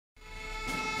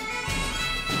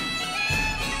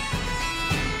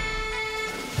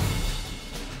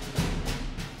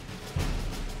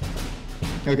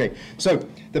Okay, so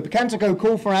the Pocantico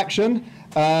Call for Action,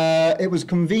 it was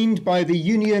convened by the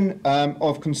Union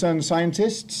of Concerned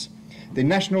Scientists, the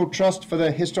National Trust for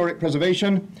the Historic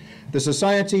Preservation, the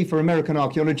Society for American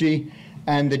Archaeology,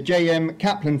 and the J.M.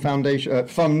 Kaplan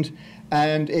Fund,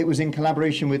 and it was in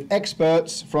collaboration with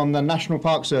experts from the National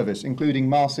Park Service, including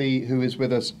Marcy, who is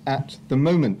with us at the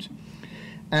moment.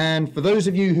 And for those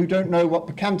of you who don't know what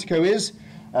Pocantico is,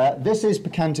 this is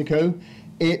Pocantico.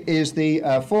 It is the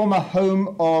former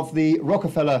home of the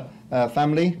Rockefeller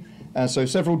family, so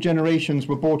several generations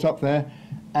were brought up there,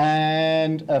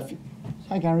 and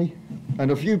hi Gary,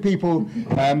 and a few people,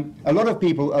 a lot of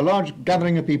people, a large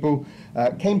gathering of people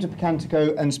came to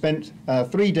Pocantico and spent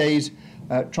 3 days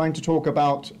trying to talk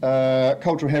about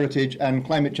cultural heritage and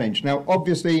climate change. Now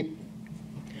obviously,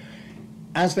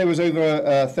 as there was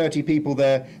over 30 people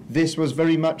there, this was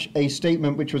very much a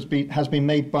statement which has been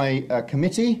made by a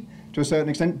committee to a certain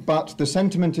extent, but the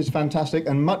sentiment is fantastic,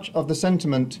 and much of the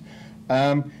sentiment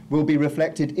will be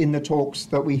reflected in the talks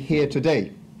that we hear today.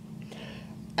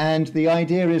 And the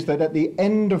idea is that at the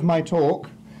end of my talk,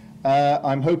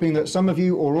 I'm hoping that some of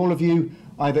you or all of you,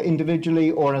 either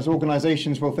individually or as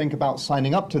organizations, will think about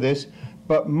signing up to this.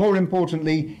 But more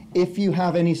importantly, if you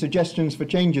have any suggestions for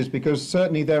changes, because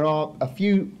certainly there are a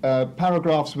few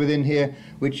paragraphs within here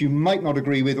which you might not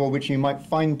agree with or which you might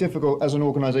find difficult as an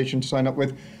organization to sign up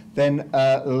with, then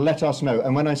let us know.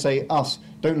 And when I say us,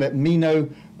 don't let me know,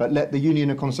 but let the Union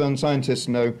of Concerned Scientists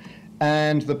know.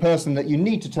 And the person that you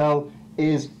need to tell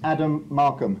is Adam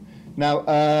Markham.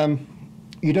 Now,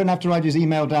 you don't have to write his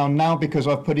email down now because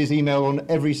I've put his email on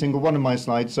every single one of my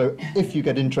slides, so if you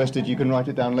get interested, you can write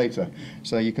it down later,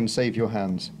 so you can save your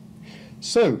hands.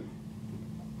 So,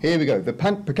 here we go. The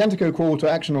Pocantico Call to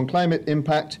Action on Climate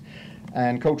Impact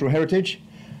and Cultural Heritage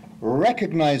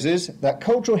recognizes that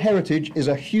cultural heritage is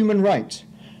a human right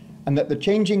and that the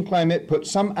changing climate puts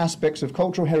some aspects of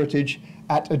cultural heritage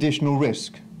at additional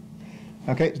risk.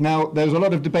 Okay, now there's a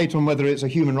lot of debate on whether it's a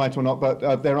human right or not,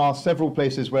 but there are several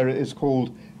places where it is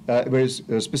called, where it's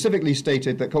specifically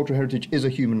stated that cultural heritage is a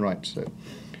human right. So,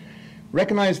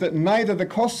 recognize that neither the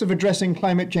costs of addressing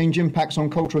climate change impacts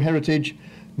on cultural heritage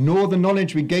nor the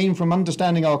knowledge we gain from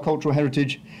understanding our cultural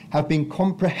heritage have been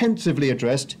comprehensively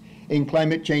addressed in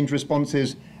climate change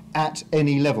responses at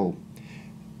any level.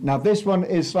 Now this one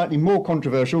is slightly more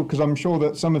controversial because I'm sure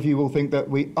that some of you will think that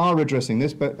we are addressing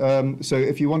this, but so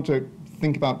if you want to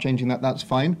think about changing that, that's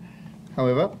fine.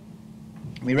 However,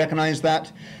 we recognize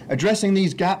that addressing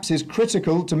these gaps is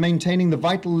critical to maintaining the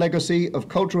vital legacy of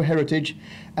cultural heritage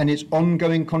and its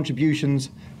ongoing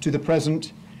contributions to the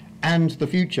present and the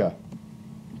future.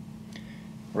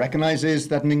 Recognizes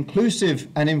that an inclusive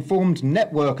and informed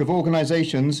network of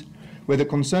organizations with a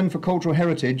concern for cultural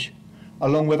heritage,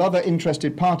 along with other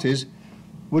interested parties,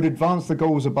 would advance the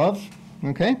goals above,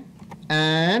 okay?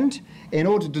 And in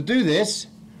order to do this,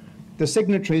 the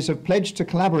signatories have pledged to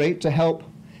collaborate to help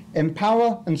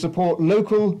empower and support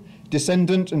local,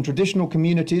 descendant and traditional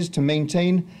communities to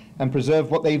maintain and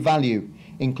preserve what they value,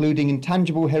 including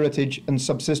intangible heritage and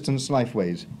subsistence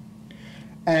lifeways.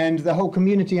 And the whole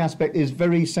community aspect is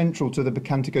very central to the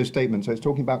Pocantico Statement. So it's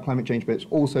talking about climate change, but it's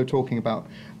also talking about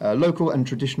local and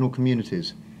traditional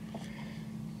communities.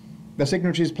 The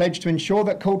signatories pledge to ensure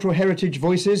that cultural heritage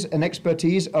voices and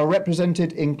expertise are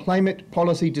represented in climate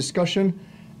policy discussion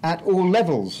at all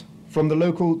levels, from the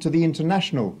local to the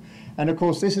international. And of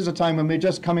course, this is a time when we're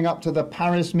just coming up to the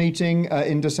Paris meeting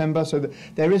in December, so that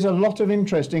there is a lot of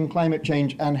interest in climate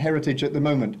change and heritage at the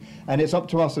moment. And it's up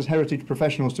to us as heritage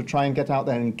professionals to try and get out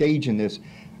there and engage in this.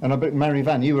 And I bet, Mary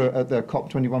Van, you were at the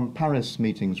COP21 Paris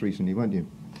meetings recently, weren't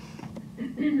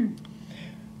you?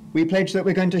 We pledge that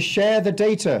we're going to share the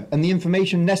data and the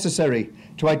information necessary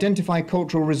to identify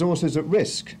cultural resources at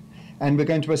risk, and we're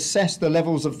going to assess the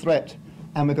levels of threat,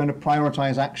 and we're going to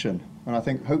prioritize action. And I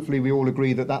think hopefully we all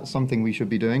agree that that's something we should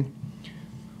be doing.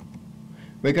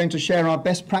 We're going to share our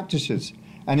best practices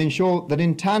and ensure that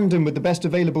in tandem with the best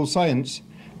available science,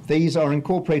 these are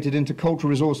incorporated into cultural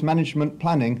resource management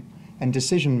planning and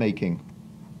decision making.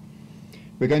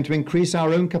 We're going to increase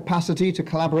our own capacity to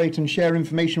collaborate and share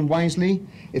information wisely,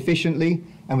 efficiently,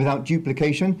 and without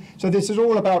duplication. So this is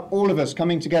all about all of us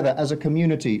coming together as a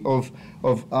community of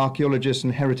archaeologists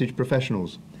and heritage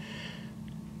professionals.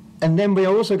 And then we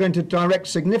are also going to direct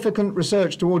significant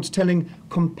research towards telling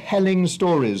compelling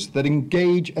stories that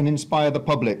engage and inspire the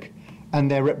public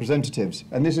and their representatives.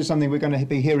 And this is something we're going to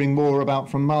be hearing more about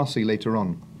from Marcy later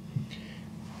on.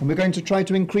 And we're going to try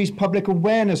to increase public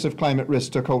awareness of climate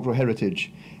risks to cultural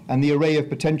heritage and the array of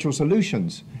potential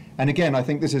solutions. And again, I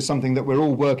think this is something that we're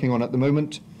all working on at the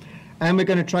moment. and we're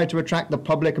going to try to attract the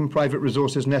public and private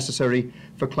resources necessary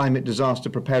for climate disaster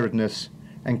preparedness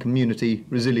and community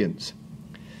resilience.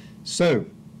 So,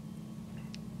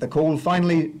 the call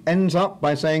finally ends up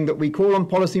by saying that we call on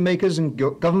policymakers and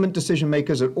government decision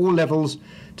makers at all levels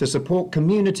to support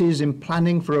communities in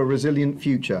planning for a resilient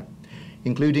future,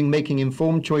 including making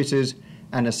informed choices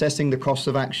and assessing the costs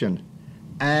of action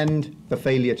and the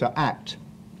failure to act.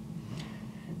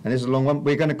 And this is a long one.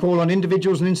 We're going to call on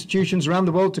individuals and institutions around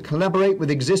the world to collaborate with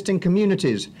existing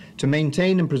communities to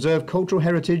maintain and preserve cultural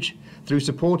heritage through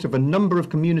support of a number of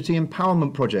community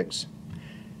empowerment projects.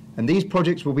 And these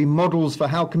projects will be models for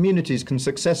how communities can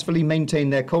successfully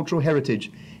maintain their cultural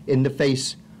heritage in the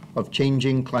face of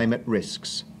changing climate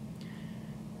risks.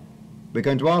 We're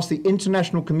going to ask the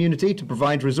international community to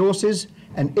provide resources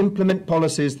and implement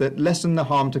policies that lessen the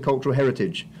harm to cultural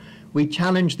heritage. We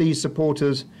challenge these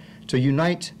supporters to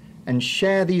unite and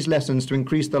share these lessons to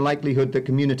increase the likelihood that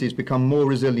communities become more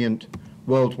resilient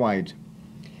worldwide.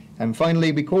 And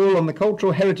finally, we call on the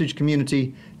cultural heritage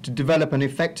community to develop an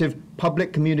effective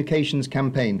public communications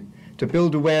campaign to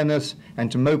build awareness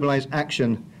and to mobilize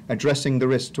action addressing the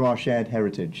risks to our shared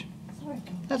heritage. Sorry.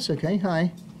 That's okay,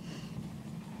 hi.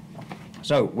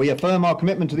 So, we affirm our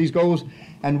commitment to these goals,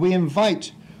 and we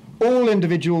invite all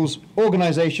individuals,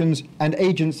 organizations and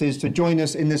agencies to join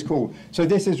us in this call. So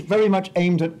this is very much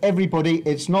aimed at everybody.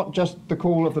 It's not just the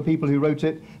call of the people who wrote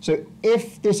it. So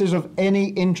if this is of any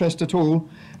interest at all,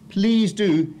 please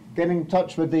do get in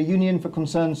touch with the Union for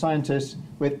Concerned Scientists,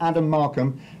 with Adam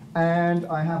Markham. And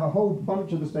I have a whole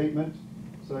bunch of the statement.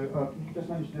 So just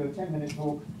managed to do a 10-minute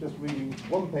talk, just reading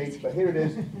one page, but here it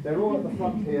is. They're all at the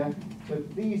front here. So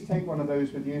please take one of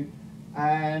those with you.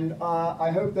 And I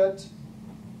hope that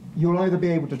you'll either be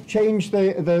able to change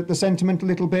the sentiment a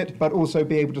little bit, but also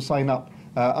be able to sign up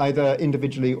either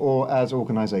individually or as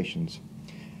organizations.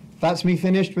 That's me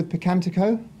finished with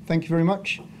Pocantico. Thank you very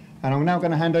much. And I'm now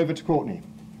going to hand over to Courtney,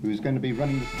 who's going to be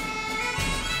running the